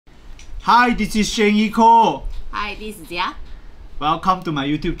Hi, this is Shengyi Koh. Hi, this is Zia. Welcome to my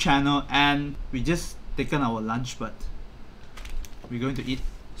YouTube channel, and we just taken our lunch, but we're going to eat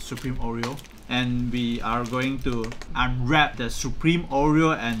Supreme Oreo, and we are going to unwrap the Supreme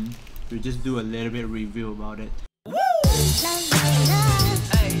Oreo and we just do a little bit review about it.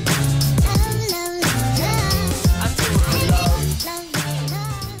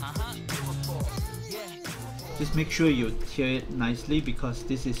 Just make sure you tear it nicely because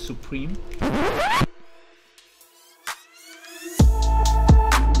this is Supreme.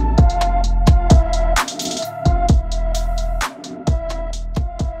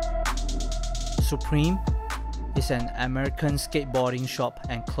 Supreme is an American skateboarding shop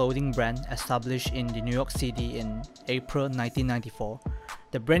and clothing brand established in New York City in April 1994.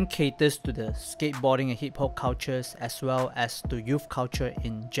 The brand caters to the skateboarding and hip-hop cultures as well as to youth culture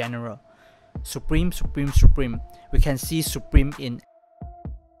in general. Supreme, Supreme, Supreme. We can see Supreme in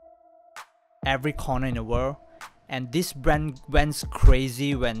every corner in the world, and this brand went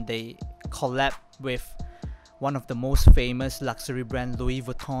crazy when they collab with one of the most famous luxury brand, Louis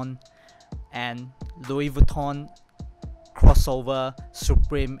Vuitton. And Louis Vuitton crossover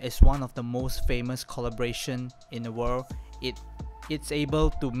Supreme is one of the most famous collaboration in the world. It's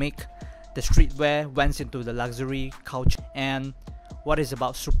able to make the streetwear went into the luxury culture, and what is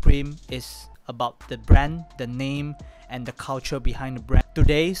about Supreme is about the brand, the name, and the culture behind the brand.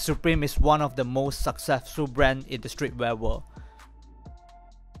 Today, Supreme is one of the most successful brands in the streetwear world.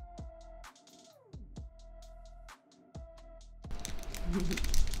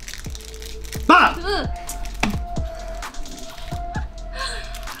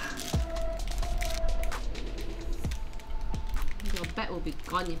 Your bag will be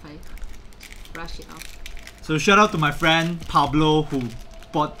gone if I brush it off. So shout out to my friend Pablo who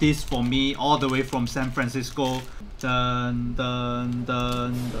bought this for me all the way from San Francisco. Dun dun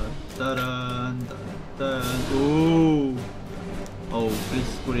dun dun dun dun dun, dun. Ooh. Oh,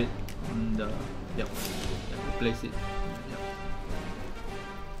 please put it on the place it. Yep.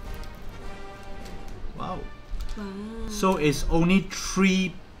 Wow. Wow. So it's only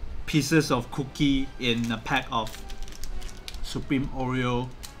 3 pieces of cookie in a pack of Supreme Oreo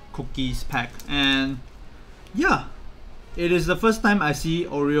cookies pack, and yeah, it is the first time I see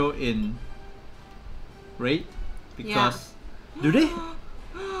Oreo in red because do they?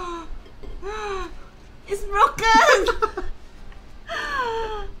 It's broken!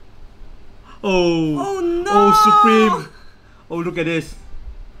 Oh no! Oh, Supreme! Oh, look at this.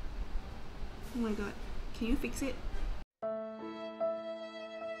 Oh my god, can you fix it?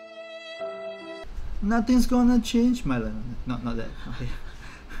 Nothing's gonna change my life. Not that. Okay.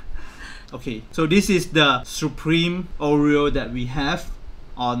 Okay, so this is the Supreme Oreo that we have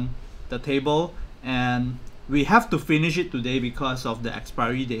on the table, and we have to finish it today because of the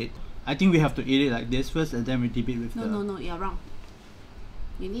expiry date. I think we have to eat it like this first and then we dip it with No, you're wrong.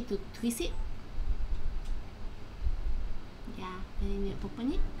 You need to twist it. Yeah, then you need to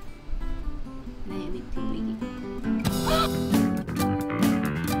open it. Then you need to lick it.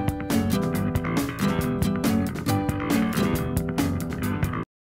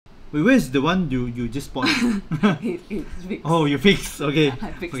 Wait, where's the one you just bought? It's fixed. Oh, you fixed. Okay. Yeah,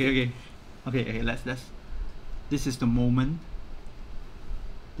 I fixed it. Okay. Let's. This is the moment.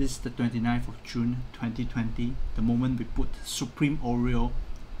 This is the 29th of June 2020. The moment we put Supreme Oreo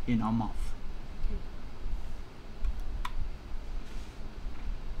in our mouth.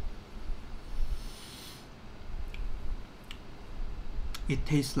 It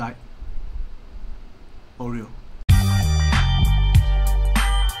tastes like Oreo.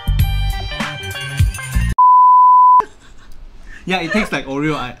 Yeah, it tastes like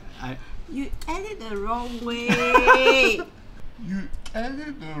Oreo. You added the wrong way. You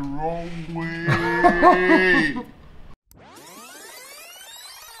added the wrong way.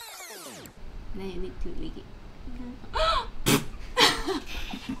 Then you need to lick it.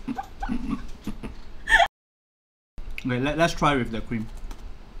 Okay, let's try with the cream.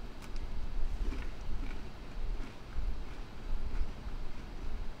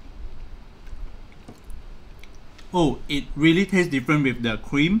 Oh, it really tastes different with the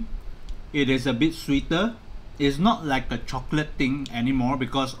cream. It is a bit sweeter. It's not like a chocolate thing anymore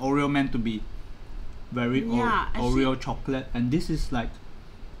because Oreo meant to be very Oreo chocolate, and this is like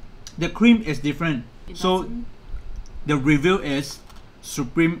the cream is different. So the review is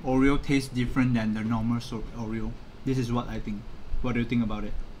Supreme Oreo tastes different than the normal Oreo. This is what I think. What do you think about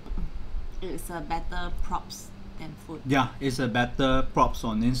it? It's a better props than food. Yeah, it's a better props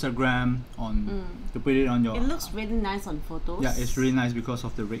on Instagram, to put it on your. It looks really nice on photos. Yeah, it's really nice because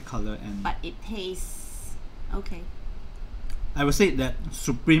of the red color, and but it tastes okay. I would say that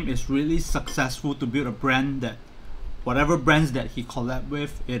Supreme is really successful to build a brand that whatever brands that he collab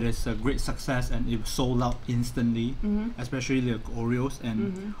with, it is a great success and it sold out instantly, especially the Oreos.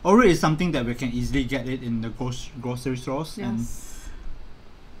 And Oreo is something that we can easily get it in the grocery stores, and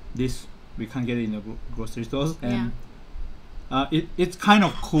this we can't get it in the grocery stores. And it's kind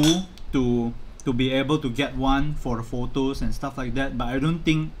of cool to be able to get one for the photos and stuff like that, but I don't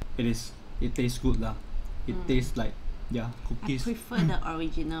think it tastes good lah. It tastes like cookies. I prefer the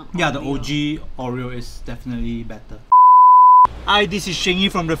original Oreo. Yeah, the OG Oreo is definitely better. Hi, this is Shengyi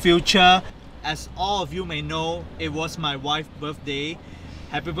from the future. As all of you may know, it was my wife's birthday.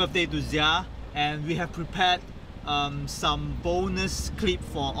 Happy birthday to Zia, and we have prepared some bonus clip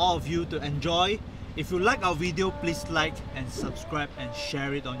for all of you to enjoy. If you like our video, please like and subscribe and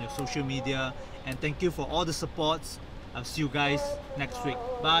share it on your social media. And thank you for all the supports. I'll see you guys next week.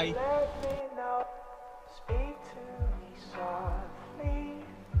 Bye.